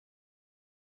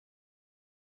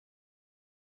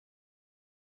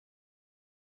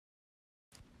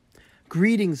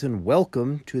Greetings and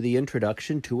welcome to the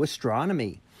Introduction to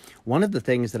Astronomy. One of the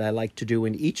things that I like to do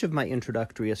in each of my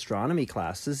introductory astronomy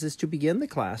classes is to begin the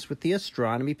class with the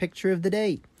astronomy picture of the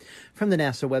day from the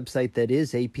NASA website that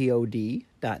is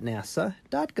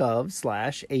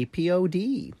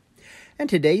apod.nasa.gov/apod. And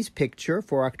today's picture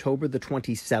for October the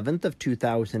 27th of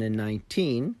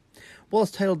 2019, well,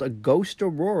 it's titled A Ghost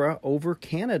Aurora Over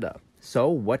Canada. So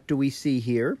what do we see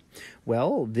here?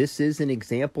 Well, this is an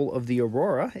example of the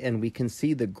aurora, and we can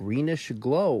see the greenish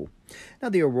glow. Now,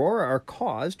 the aurora are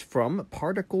caused from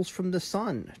particles from the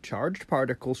sun, charged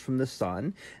particles from the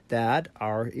sun that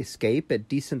escape at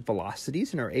decent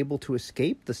velocities and are able to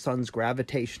escape the sun's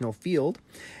gravitational field,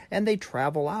 and they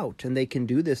travel out, and they can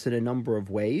do this in a number of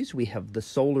ways. We have the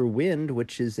solar wind,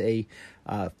 which is a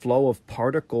flow of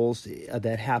particles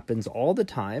that happens all the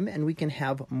time, and we can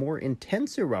have more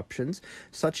intense eruptions,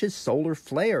 such as solar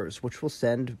flares, which will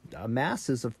send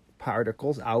masses of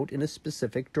particles out in a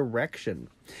specific direction.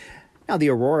 Now, the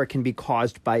aurora can be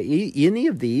caused by any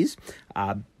of these,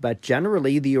 but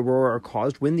generally the aurora are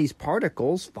caused when these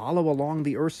particles follow along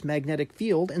the Earth's magnetic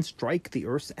field and strike the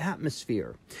Earth's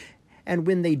atmosphere. And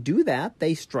when they do that,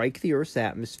 they strike the Earth's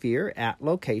atmosphere at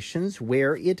locations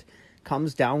where it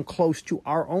comes down close to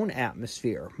our own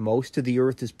atmosphere. Most of the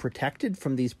Earth is protected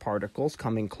from these particles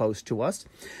coming close to us,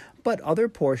 but other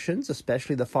portions,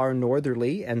 especially the far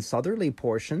northerly and southerly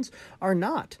portions, are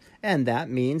not. And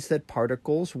that means that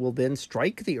particles will then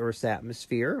strike the Earth's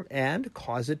atmosphere and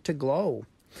cause it to glow.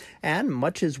 And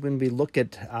much as when we look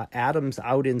at atoms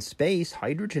out in space,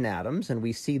 hydrogen atoms, and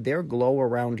we see their glow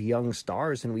around young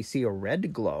stars, and we see a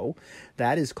red glow,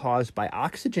 that is caused by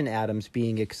oxygen atoms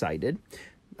being excited.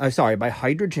 By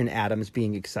hydrogen atoms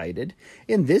being excited.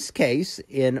 In this case,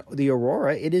 in the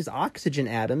aurora, it is oxygen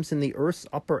atoms in the Earth's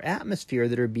upper atmosphere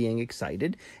that are being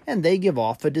excited, and they give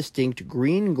off a distinct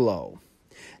green glow.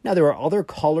 Now, there are other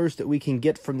colors that we can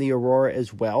get from the aurora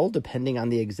as well, depending on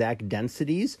the exact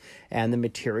densities and the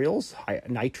materials.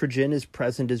 Nitrogen is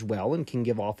present as well and can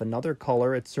give off another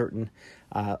color at certain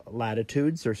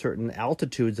latitudes or certain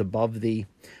altitudes above the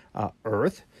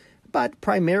Earth. But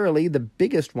primarily, the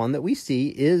biggest one that we see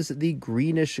is the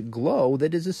greenish glow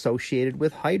that is associated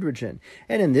with hydrogen.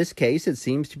 And in this case, it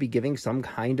seems to be giving some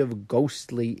kind of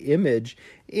ghostly image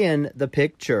in the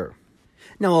picture.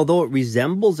 Now, although it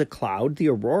resembles a cloud, the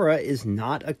aurora is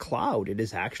not a cloud. It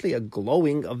is actually a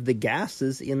glowing of the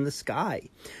gases in the sky.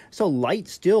 So light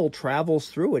still travels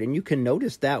through it, and you can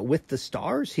notice that with the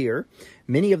stars here.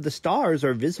 Many of the stars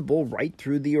are visible right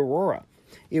through the aurora.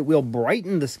 It will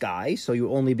brighten the sky, so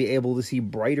you'll only be able to see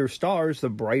brighter stars the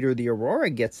brighter the aurora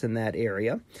gets in that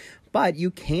area. But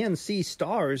you can see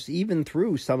stars even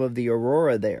through some of the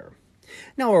aurora there.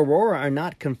 Now, aurora are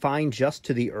not confined just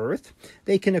to the Earth.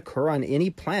 They can occur on any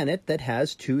planet that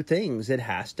has two things. It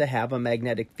has to have a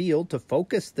magnetic field to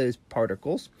focus those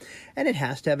particles, and it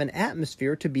has to have an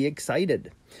atmosphere to be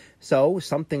excited. So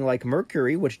something like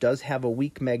Mercury, which does have a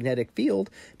weak magnetic field,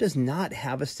 does not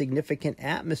have a significant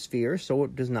atmosphere, so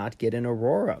it does not get an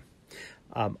aurora.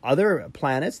 Other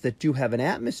planets that do have an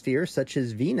atmosphere, such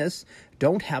as Venus,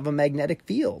 don't have a magnetic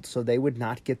field, so they would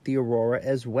not get the aurora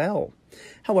as well.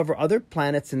 However, other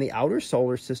planets in the outer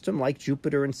solar system, like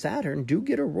Jupiter and Saturn, do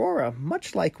get aurora,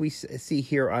 much like we see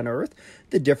here on Earth.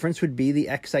 The difference would be the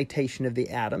excitation of the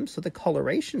atoms, so the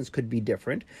colorations could be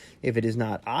different. If it is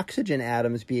not oxygen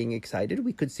atoms being excited,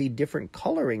 we could see different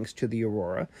colorings to the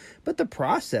aurora, but the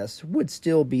process would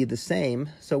still be the same,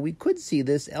 so we could see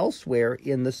this elsewhere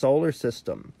in the solar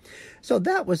system. So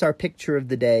that was our picture of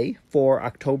the day for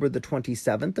October the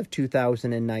 27th of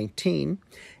 2019.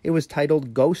 It was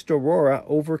titled Ghost Aurora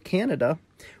Over Canada.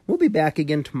 We'll be back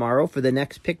again tomorrow for the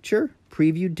next picture,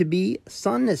 previewed to be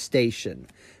Sun Station.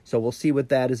 So we'll see what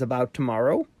that is about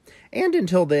tomorrow. And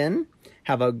until then,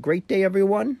 have a great day,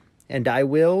 everyone, and I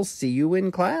will see you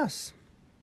in class.